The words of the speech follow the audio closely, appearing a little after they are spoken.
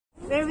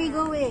we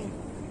going?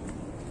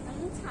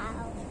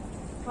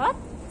 What?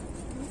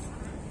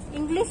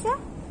 English, ah?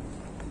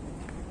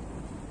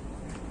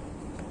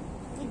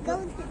 We go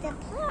to the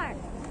park.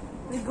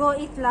 We go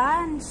eat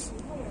lunch.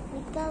 We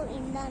go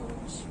in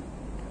lunch.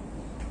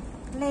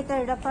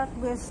 Later, the park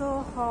will be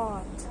so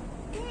hot.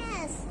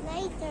 Yes,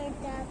 later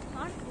the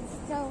park is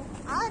so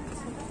hot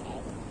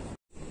today.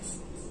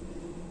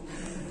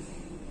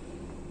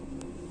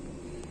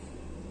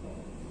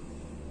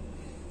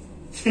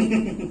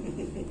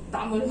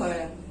 Tắm lên thôi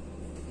à.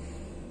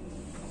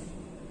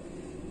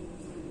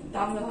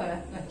 Tắm lên thôi à.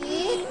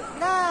 Eat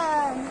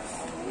lunch.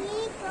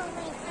 We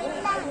going eat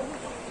lunch.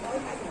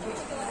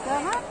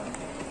 Huh?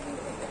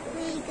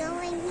 We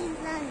going eat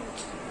lunch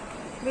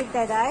With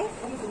Daday?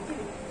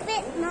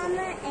 with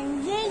Mama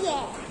and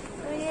Yeye.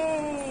 Oh,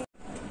 yay.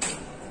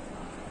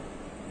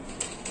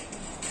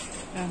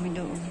 Dami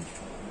doon.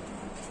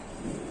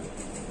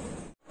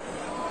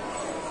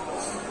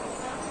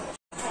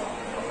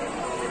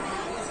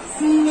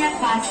 Minyak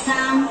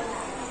pasang.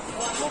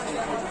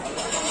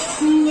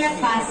 Minyak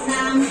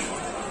pasang.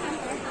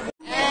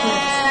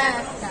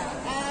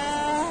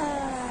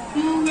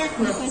 Minyak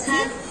lepas.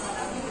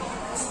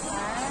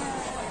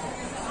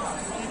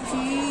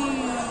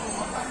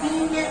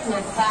 Minyak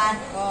lepas.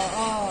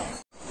 Oo.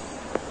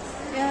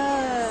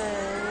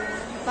 Yan.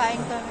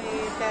 Kain kami,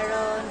 pero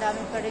ang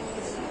dami pa rin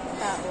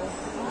tao.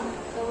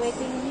 So,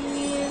 waiting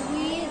here.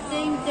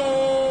 Ting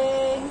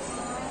ting.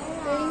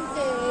 Ting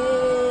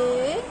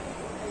ting.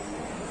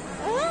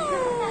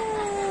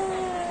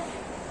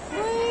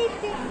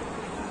 Waiting.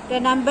 The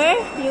number?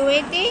 You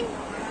waiting?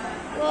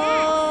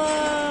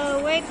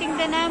 Whoa, waiting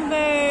the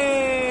number.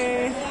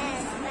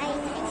 Yes, I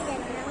think the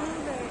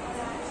number.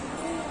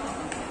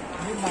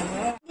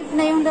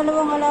 Na yung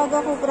dalawang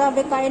alaga ko,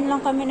 grabe, kain lang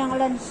kami ng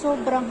lunch.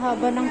 Sobrang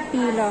haba ng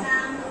pila.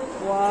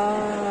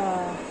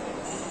 Wow.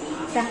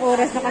 Isang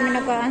oras na kami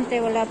nagkaantay,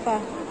 wala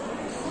pa.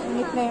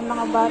 Init na yung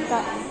mga bata.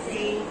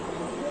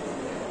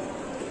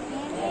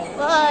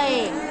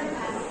 Hoy!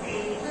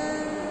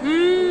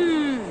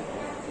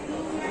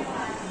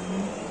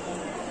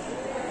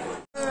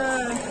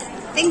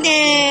 Ding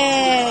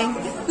ding!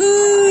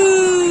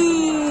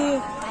 Ooh!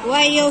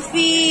 Why your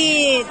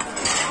feet?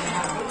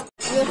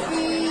 Your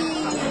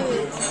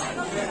feet!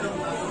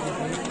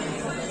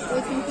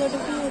 Waiting for the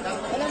food.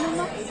 Alam mo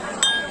mo?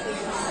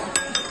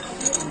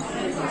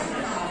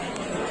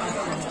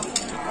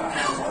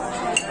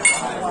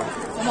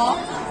 Ano?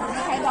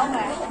 Thấy đâu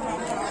mà?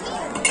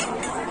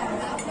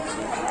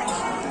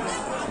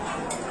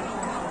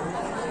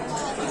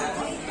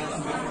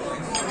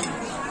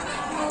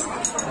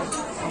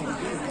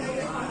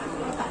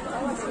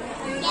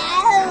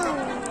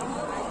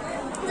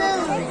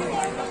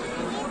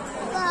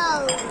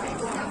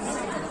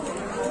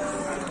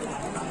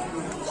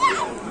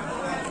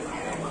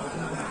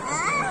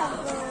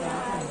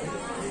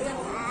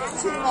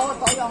 Xin lỗi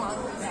tội rồi mà.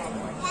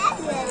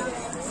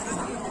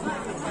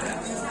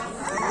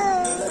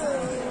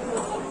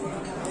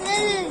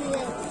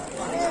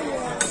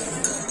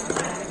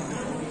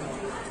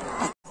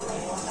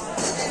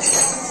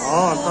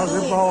 Tao sẽ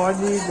bao ở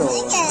đi đồ.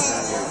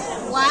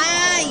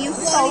 Wow, you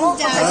falling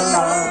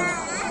down.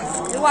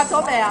 Đi qua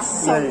chỗ này à?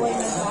 Đây.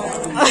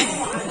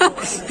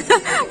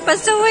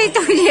 Pasuwi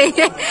to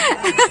niya.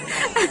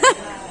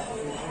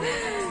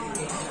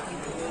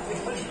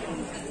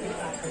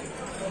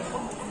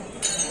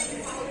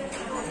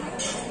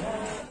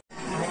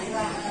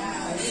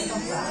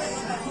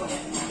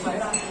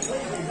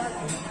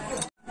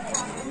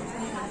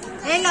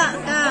 Ela,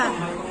 ka.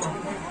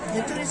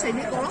 Dito rin sa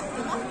inyo ko lang.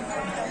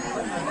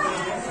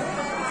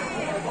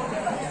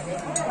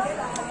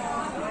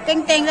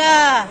 Ting ting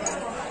la.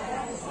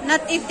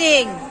 Not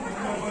eating.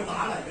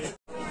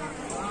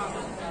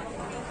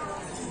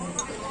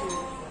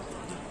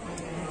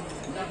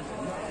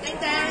 Ting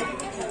ting.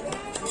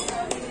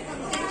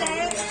 Ting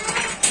ting.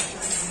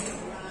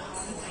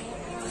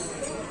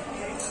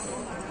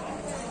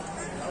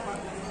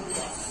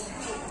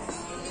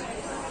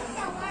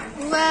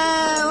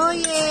 Wow, oh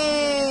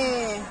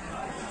yeah.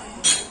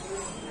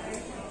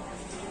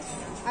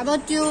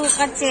 About you,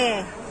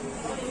 Katse?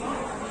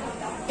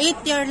 Eat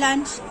your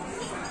lunch.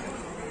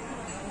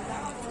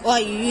 Oh,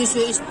 you use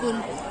your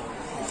spoon.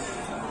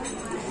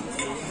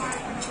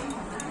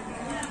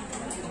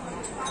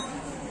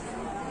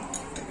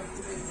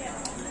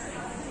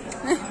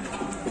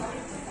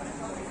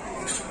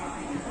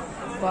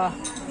 Wow.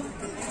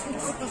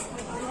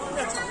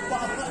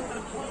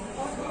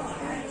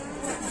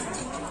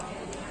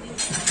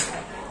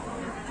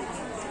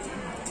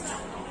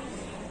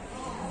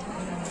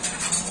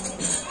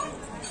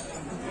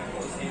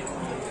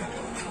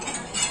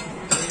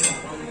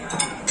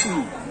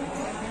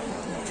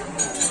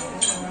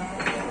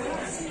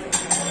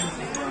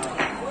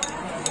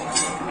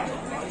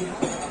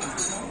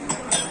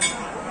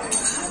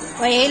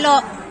 Wait, hello.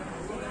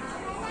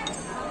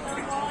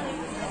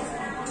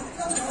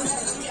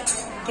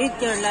 Eat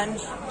your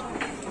lunch.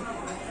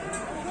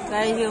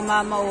 Dahil yung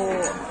mama o...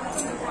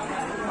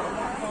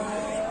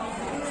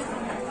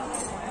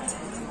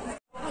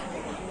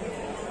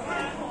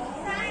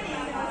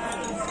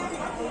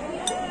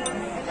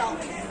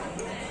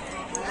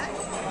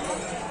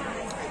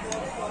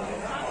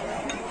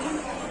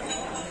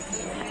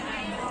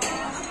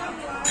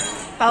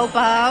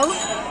 Pau-pau.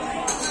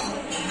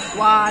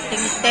 Wow,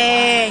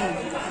 ting-ting.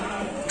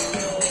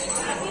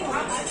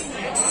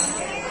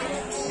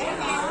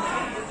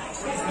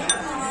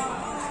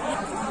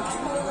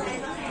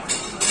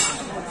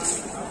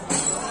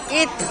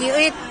 Eat, you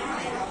eat.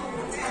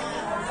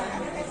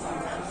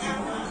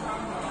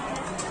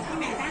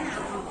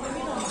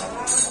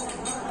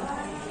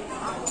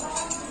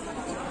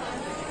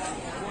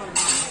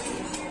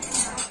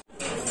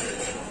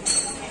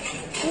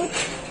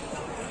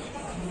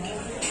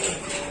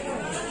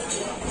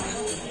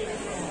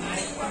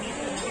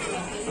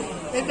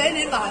 Để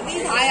你埋呢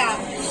排啊！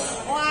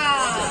哇！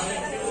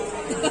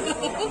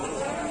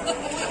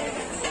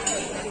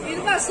你都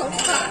乜熟啊？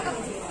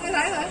你睇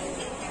佢。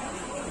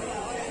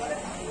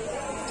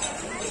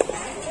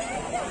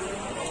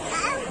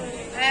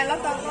誒，粒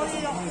豆多啲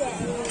肉。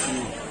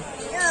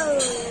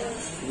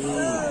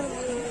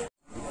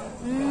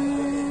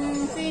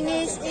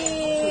Finish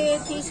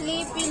it. He's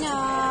sleepy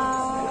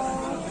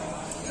now.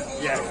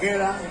 Yeah, okay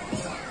lah.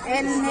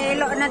 And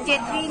Hello not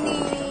yet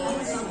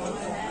finished.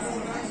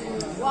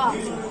 Wow,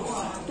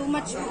 too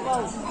much to go.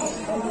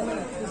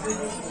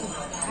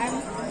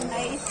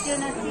 I still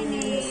not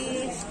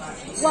finished.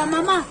 Wow,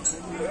 Mama.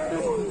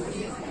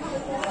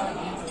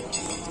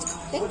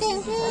 Ting ting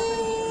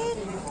ting.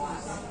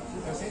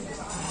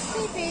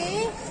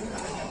 Baby.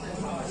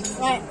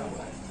 Right.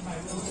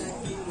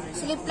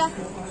 Sleep lah.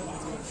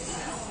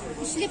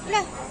 Sleep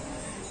lah.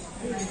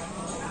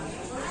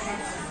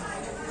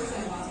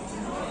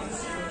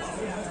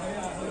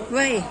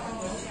 Wait.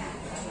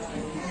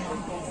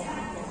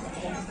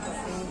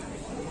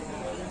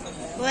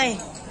 Wait.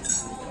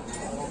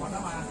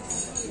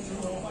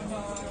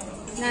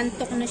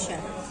 Nantok na siya.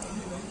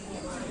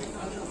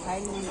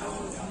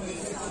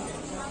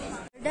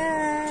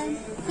 Done.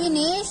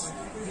 Finish?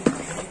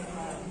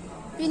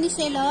 Finish,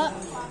 Hello?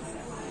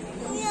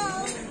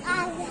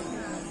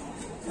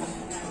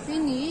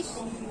 Finish?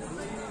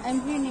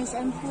 I'm finished.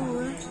 I'm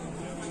full.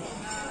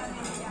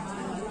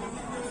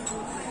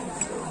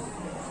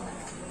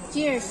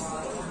 Cheers.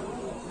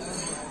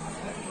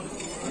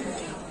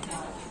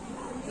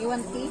 You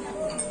want tea?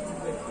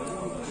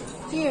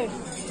 Cheers.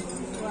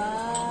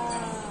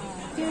 Wow.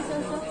 Cheers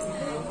also.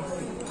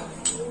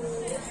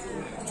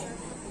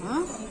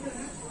 Huh?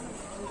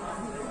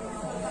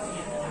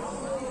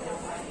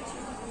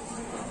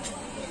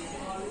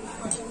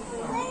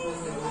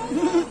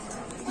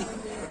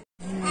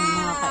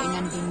 Mga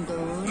kainan din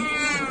doon.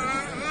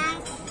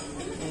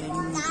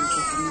 And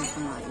dito kami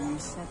kumain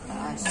sa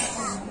taas.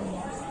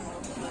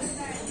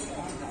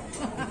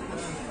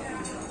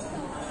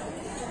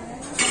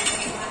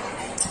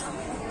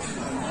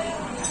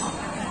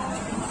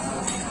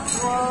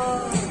 Wow.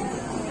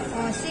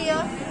 Oh, see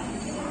ya.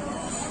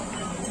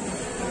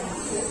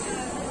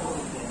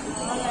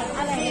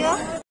 See ya.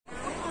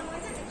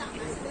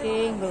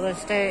 Sing,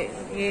 because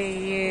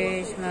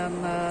yes,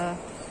 Mama.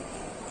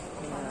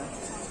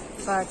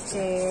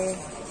 Pache.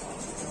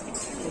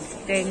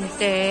 Teng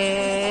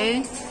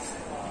teng.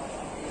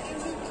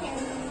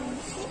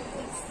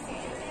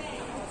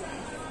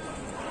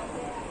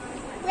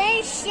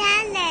 Where's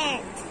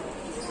Charlotte?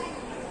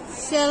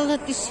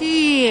 Charlotte is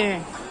here.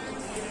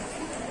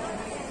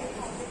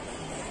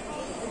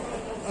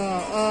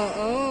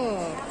 Oh.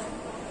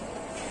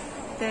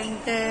 Teng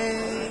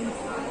teng.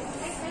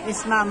 His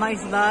Mama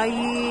is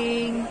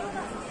buying.